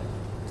know.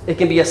 It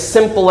can be as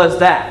simple as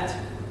that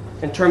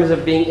in terms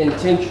of being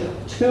intentional.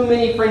 Too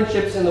many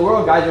friendships in the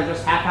world, guys, are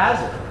just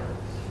haphazard.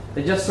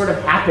 They just sort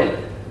of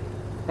happen.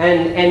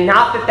 And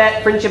not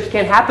that friendships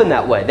can't happen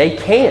that way. They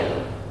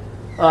can.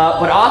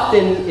 But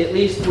often, at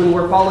least when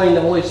we're following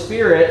the Holy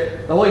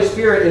Spirit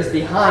is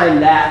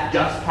behind that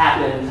just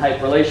happen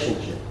type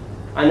relationship.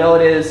 I know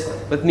it is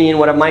with me and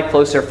one of my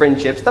closer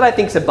friendships that I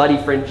think is a buddy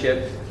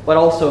friendship, but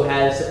also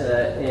has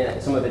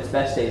some of its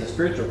best days a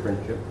spiritual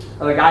friendship.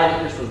 Of a guy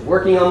that just was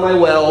working on my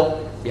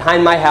well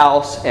behind my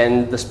house,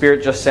 and the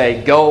Spirit just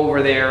say, go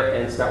over there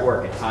and start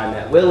working. I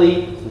met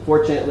Willie,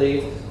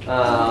 unfortunately.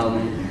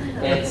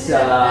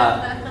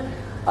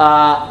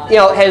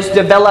 Has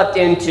developed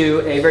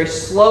into a very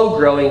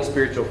slow-growing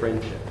spiritual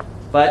friendship.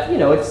 But,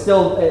 it's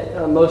still,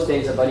 most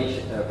days, a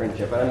buddy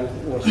friendship. But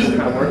I'm still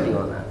kind of working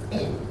on that.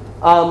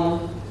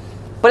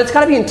 But it's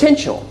got to be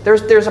intentional.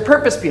 There's a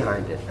purpose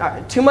behind it.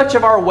 Too much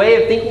of our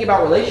way of thinking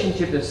about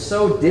relationship is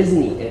so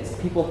Disney. It's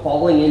people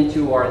falling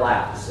into our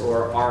laps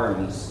or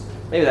arms.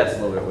 Maybe that's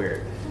a little bit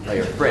weird, like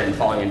your friend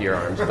falling into your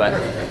arms. But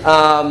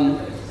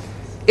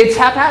it's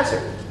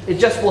haphazard. It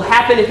just will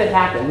happen if it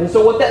happens. And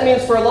so what that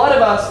means for a lot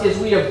of us is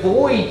we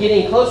avoid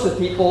getting close with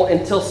people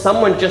until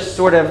someone just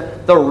sort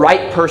of, the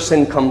right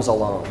person comes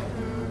along.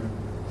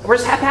 We're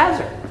just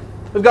haphazard.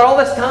 We've got all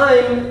this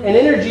time and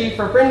energy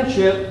for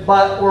friendship,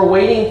 but we're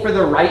waiting for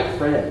the right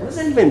friend. What does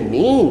that even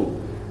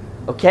mean?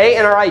 Okay?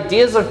 And our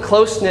ideas of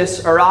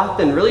closeness are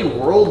often really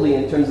worldly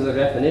in terms of their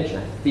definition.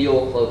 I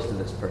feel close to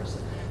this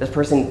person. This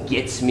person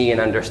gets me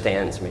and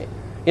understands me.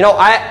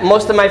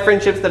 Most of my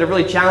friendships that have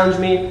really challenged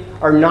me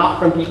are not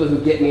from people who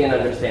get me and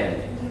understand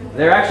me.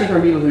 They're actually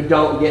from people who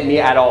don't get me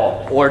at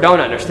all or don't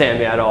understand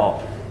me at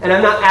all. And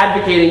I'm not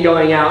advocating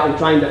going out and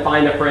trying to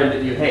find a friend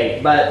that you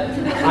hate, but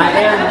I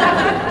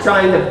am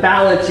trying to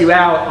balance you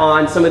out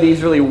on some of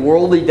these really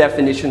worldly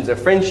definitions of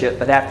friendship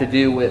that have to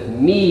do with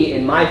me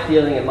and my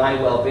feeling and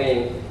my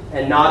well-being,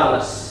 and not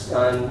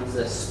on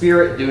the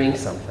Spirit doing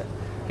something.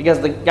 Because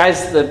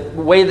the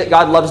way that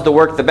God loves to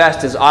work the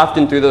best is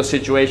often through those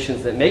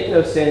situations that make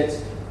no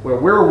sense, where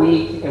we're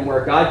weak and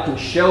where God can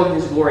show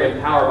His glory and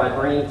power by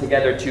bringing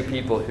together two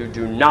people who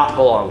do not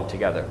belong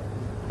together.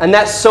 And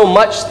that's so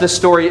much the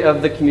story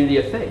of the community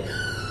of faith,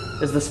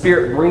 is the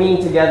Spirit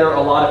bringing together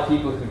a lot of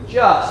people who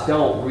just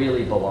don't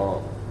really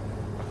belong.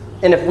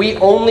 And if we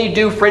only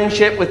do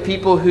friendship with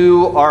people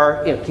who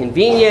are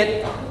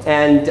convenient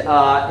and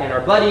our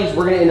buddies,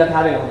 we're going to end up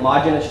having a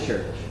homogenous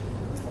church.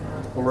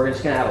 And we're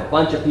just going to have a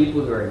bunch of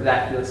people who are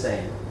exactly the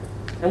same.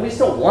 And we just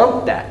don't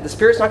want that. The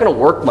Spirit's not going to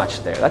work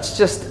much there. That's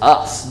just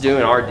us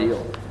doing our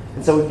deal.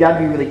 And so we've got to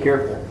be really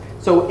careful.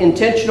 So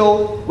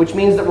intentional, which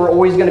means that we're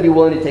always going to be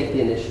willing to take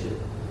the initiative.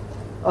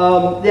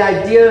 The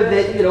idea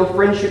that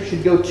friendship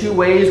should go two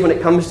ways when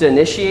it comes to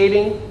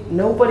initiating,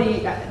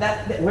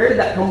 where did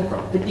that come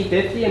from?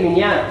 50-50? I mean,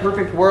 yeah, in a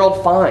perfect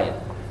world, fine.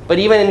 But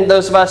even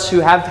those of us who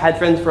have had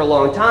friends for a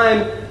long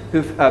time,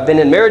 who've been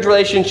in marriage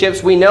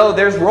relationships, we know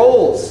there's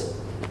roles.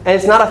 And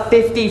it's not a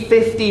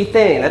 50-50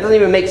 thing. That doesn't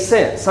even make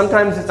sense.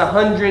 Sometimes it's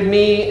 100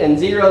 me and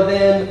 0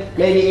 them,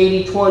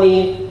 maybe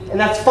 80-20, And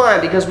that's fine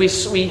because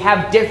we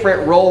have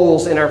different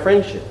roles in our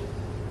friendship.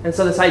 And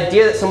so this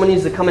idea that someone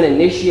needs to come and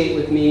initiate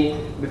with me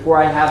before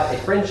I have a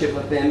friendship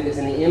with them is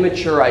an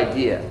immature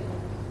idea.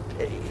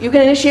 You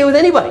can initiate with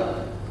anybody.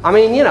 I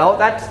mean,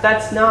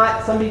 that's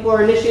not, some people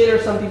are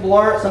initiators, some people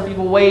aren't, some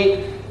people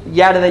wait.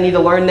 Yeah, do they need to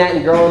learn that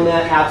and grow in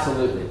that?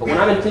 Absolutely. But when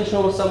I'm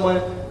intentional with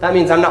someone, that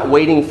means I'm not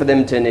waiting for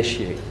them to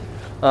initiate.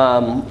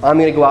 I'm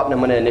going to go out and I'm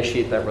going to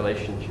initiate that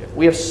relationship.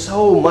 We have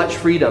so much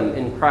freedom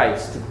in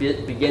Christ to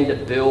begin to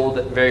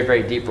build very,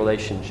 very deep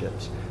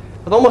relationships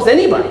with almost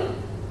anybody.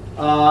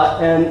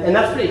 And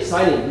that's pretty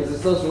exciting because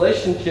it's those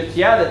relationships,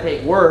 that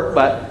take work,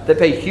 but they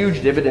pay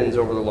huge dividends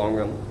over the long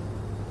run.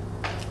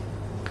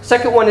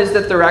 Second one is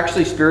that they're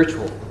actually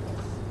spiritual.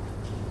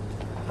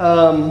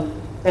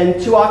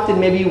 And too often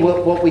maybe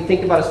what we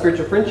think about a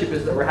spiritual friendship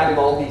is that we're having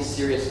all these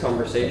serious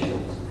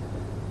conversations.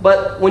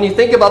 But when you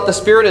think about the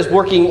Spirit as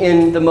working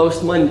in the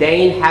most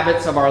mundane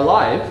habits of our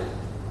life,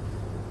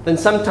 then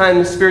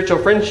sometimes spiritual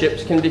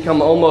friendships can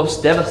become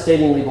almost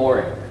devastatingly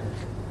boring.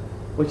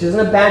 Which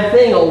isn't a bad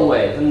thing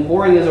always. And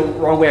boring is a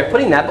wrong way of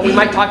putting that, but we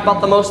might talk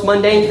about the most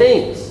mundane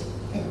things.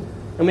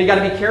 And we got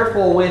to be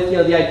careful with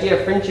the idea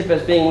of friendship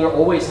as being we're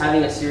always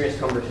having a serious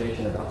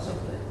conversation about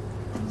something.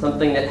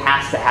 Something that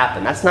has to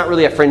happen. That's not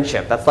really a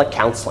friendship. That's like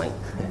counseling.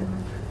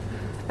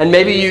 And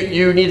maybe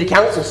you need to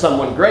counsel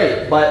someone,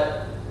 great, but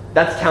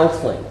that's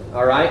counseling,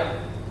 all right?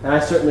 And I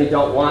certainly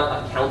don't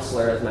want a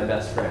counselor as my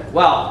best friend.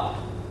 Well,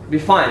 it'd be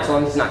fine as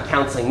long as he's not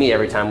counseling me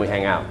every time we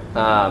hang out.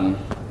 All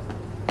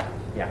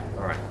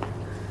right.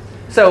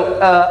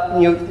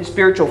 So,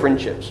 spiritual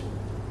friendships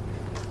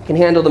can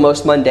handle the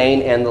most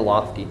mundane and the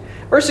lofty,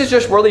 versus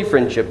just worldly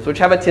friendships, which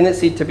have a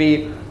tendency to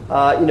be,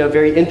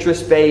 very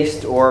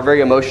interest-based or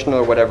very emotional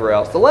or whatever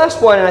else. The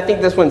last one, and I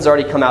think this one's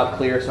already come out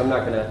clear, so I'm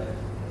not going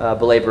to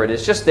belabor it,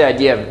 is just the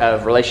idea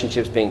of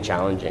relationships being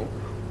challenging.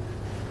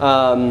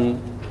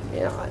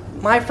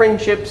 My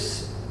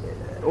friendships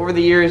over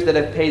the years that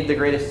have paid the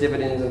greatest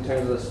dividends in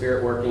terms of the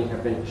Spirit working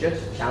have been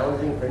just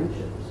challenging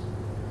friendships.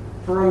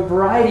 For a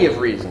variety of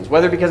reasons,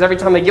 whether because every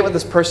time I get with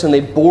this person,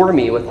 they bore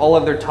me with all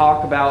of their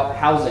talk about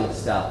housing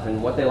stuff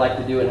and what they like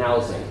to do in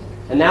housing.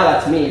 And now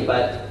that's me,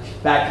 but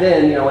back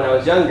then, when I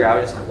was younger, I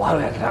was just like, why do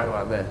I have to talk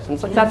about this? And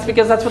it's like, that's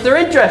because that's what they're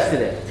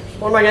interested in.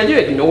 What am I going to do?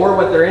 Ignore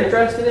what they're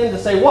interested in to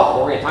say what?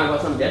 We're going to talk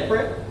about something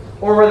different?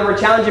 Or whether we're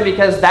challenging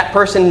because that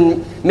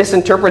person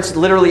misinterprets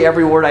literally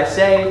every word I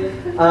say,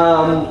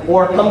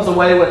 or comes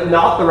away with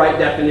not the right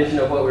definition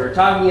of what we were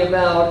talking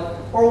about,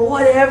 or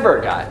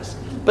whatever, guys.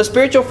 But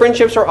spiritual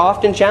friendships are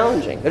often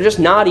challenging. They're just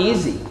not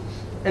easy.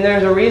 And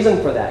there's a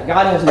reason for that.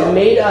 God has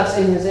made us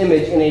in His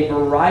image in a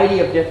variety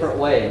of different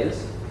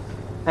ways,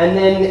 and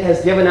then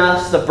has given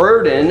us the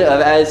burden of,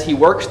 as He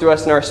works through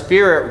us in our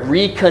spirit,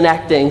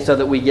 reconnecting so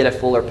that we get a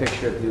fuller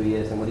picture of who He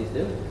is and what He's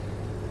doing.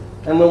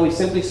 And when we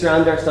simply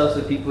surround ourselves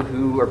with people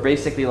who are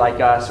basically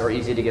like us or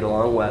easy to get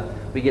along with,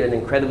 we get an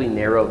incredibly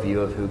narrow view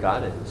of who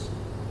God is.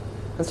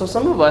 And so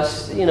some of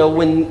us,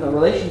 when a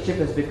relationship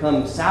has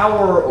become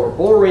sour or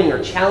boring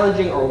or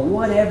challenging or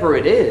whatever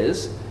it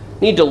is,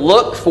 need to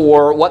look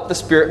for what the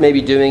Spirit may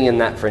be doing in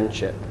that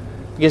friendship.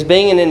 Because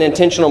being in an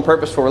intentional and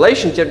purposeful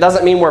relationship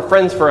doesn't mean we're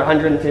friends for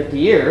 150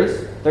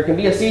 years. There can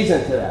be a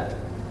season to that.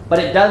 But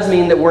it does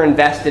mean that we're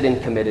invested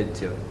and committed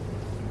to it.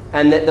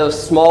 And that those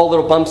small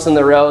little bumps in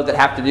the road that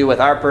have to do with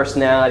our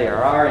personality or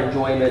our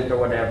enjoyment or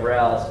whatever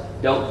else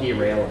don't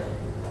derail it.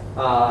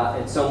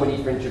 And so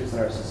many friendships in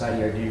our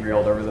society are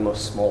derailed over the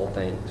most small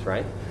things,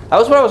 right? That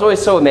was what I was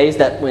always so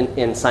amazed at when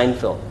in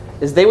Seinfeld,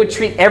 is they would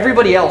treat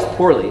everybody else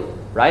poorly,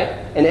 right?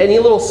 And any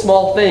little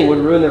small thing would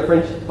ruin their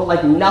friendship,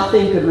 but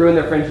nothing could ruin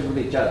their friendship with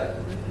each other.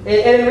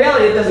 And in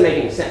reality, it doesn't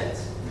make any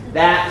sense.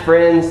 That,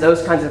 friends,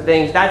 those kinds of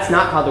things, that's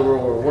not how the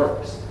world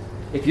works.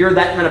 If you're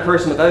that kind of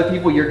person with other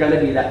people, you're going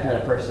to be that kind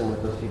of person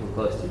with those people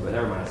close to you. But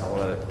never mind, it's a whole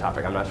other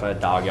topic. I'm not trying to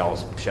dog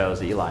y'all's shows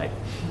that you like,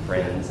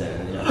 Friends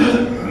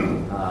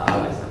and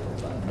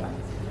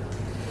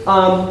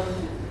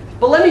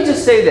but let me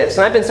just say this,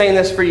 and I've been saying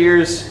this for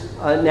years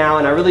now,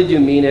 and I really do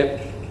mean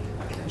it.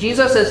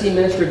 Jesus, as He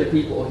ministered to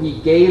people, He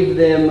gave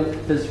them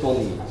physical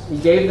needs. He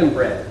gave them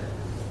bread.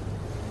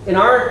 In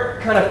our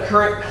kind of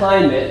current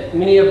climate,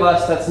 many of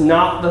us, that's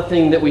not the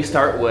thing that we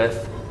start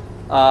with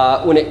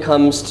when it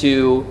comes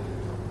to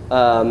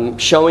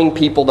showing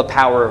people the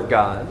power of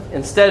God.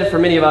 Instead, for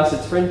many of us,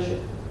 it's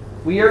friendship.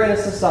 We are in a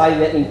society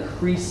that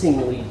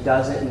increasingly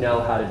doesn't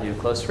know how to do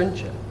close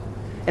friendship.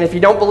 And if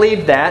you don't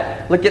believe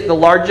that, look at the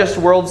largest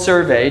world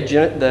survey,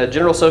 the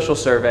General Social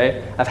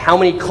Survey, of how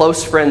many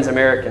close friends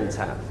Americans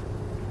have.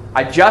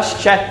 I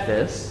just checked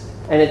this,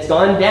 and it's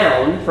gone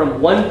down from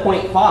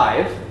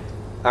 1.5,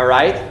 all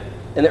right,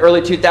 in the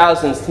early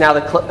 2000s to now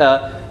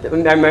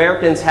the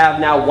Americans have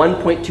now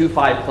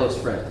 1.25 close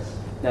friends.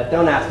 Now,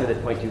 don't ask me the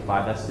 0.25,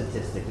 that's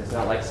statistics. It's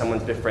not like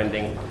someone's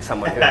befriending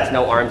someone who has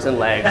no arms and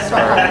legs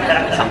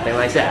or something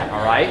like that,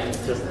 all right?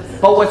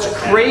 But what's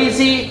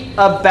crazy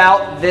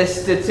about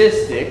this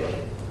statistic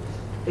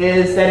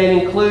is that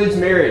it includes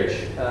marriage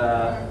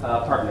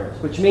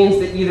partners, which means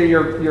that either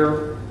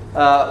you're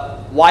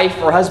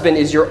wife or husband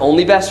is your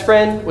only best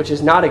friend, which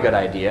is not a good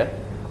idea,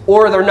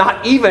 or they're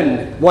not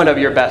even one of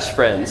your best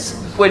friends,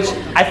 which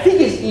I think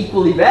is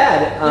equally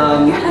bad.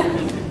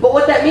 But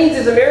what that means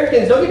is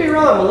Americans, don't get me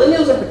wrong,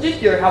 millennials in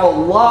particular have a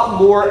lot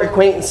more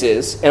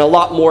acquaintances and a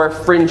lot more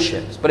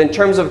friendships. But in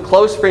terms of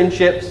close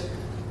friendships,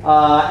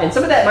 and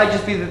some of that might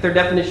just be that their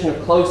definition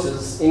of close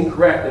is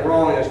incorrect and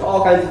wrong. There's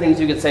all kinds of things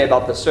you could say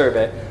about this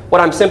survey.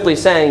 What I'm simply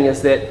saying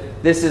is that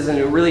this is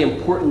a really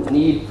important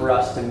need for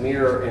us to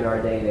mirror in our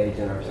day and age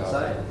in our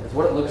society. It's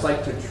what it looks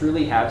like to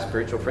truly have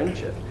spiritual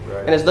friendship.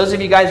 Right. And as those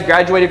of you guys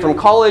graduated from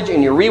college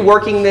and you're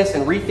reworking this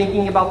and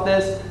rethinking about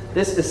this,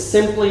 this is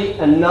simply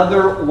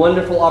another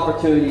wonderful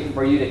opportunity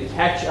for you to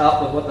catch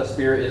up with what the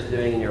Spirit is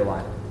doing in your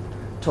life.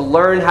 To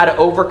learn how to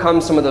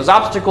overcome some of those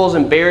obstacles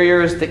and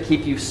barriers that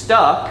keep you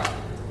stuck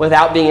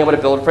without being able to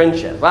build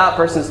friendship. Well, that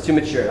person's too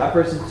mature. That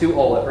person's too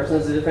old. That person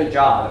has a different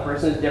job. That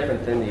person is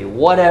different than me.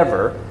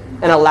 Whatever.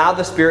 And allow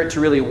the Spirit to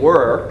really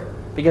work,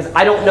 because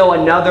I don't know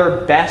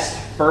another best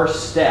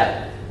first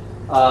step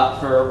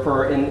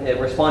in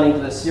responding to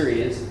this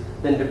series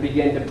than to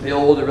begin to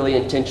build a really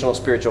intentional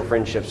spiritual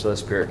friendship so the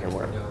Spirit can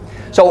work.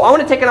 So I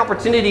want to take an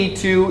opportunity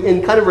to,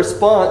 in kind of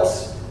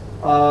response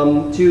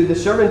to the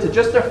sermon, to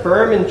just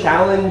affirm and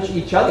challenge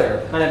each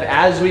other kind of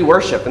as we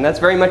worship. And that's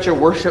very much a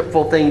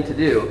worshipful thing to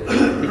do,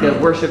 because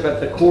worship at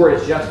the core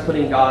is just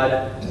putting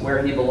God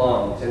where He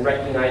belongs and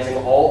recognizing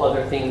all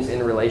other things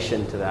in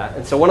relation to that.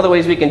 And so one of the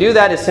ways we can do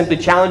that is simply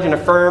challenge and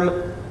affirm.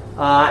 And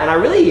I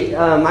really,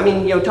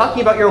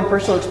 talking about your own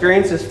personal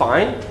experience is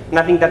fine, and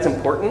I think that's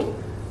important.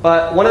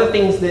 But one of the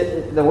things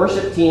that the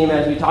worship team,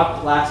 as we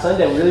talked last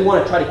Sunday, we really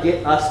want to try to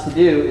get us to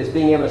do is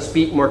being able to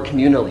speak more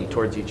communally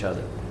towards each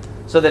other.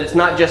 So that it's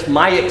not just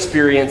my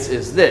experience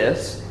is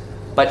this,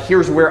 but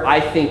here's where I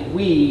think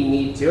we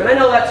need to. And I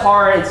know that's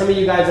hard, and some of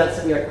you guys,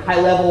 that's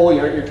high level,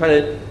 you're trying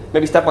to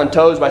maybe step on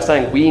toes by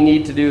saying we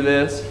need to do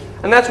this.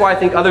 And that's why I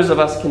think others of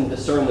us can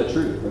discern the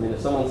truth. I mean,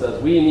 if someone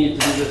says we need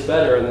to do this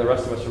better, and the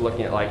rest of us are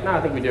looking at like, no,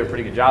 I think we do a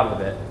pretty good job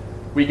of it,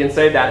 we can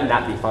say that and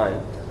that be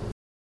fine.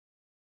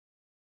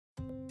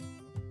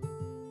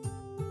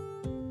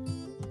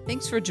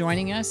 Thanks for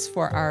joining us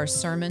for our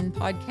sermon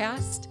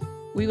podcast.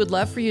 We would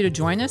love for you to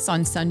join us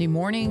on Sunday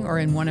morning or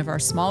in one of our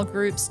small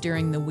groups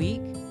during the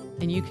week.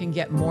 And you can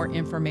get more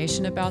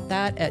information about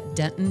that at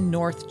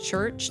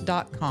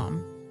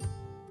dentonnorthchurch.com.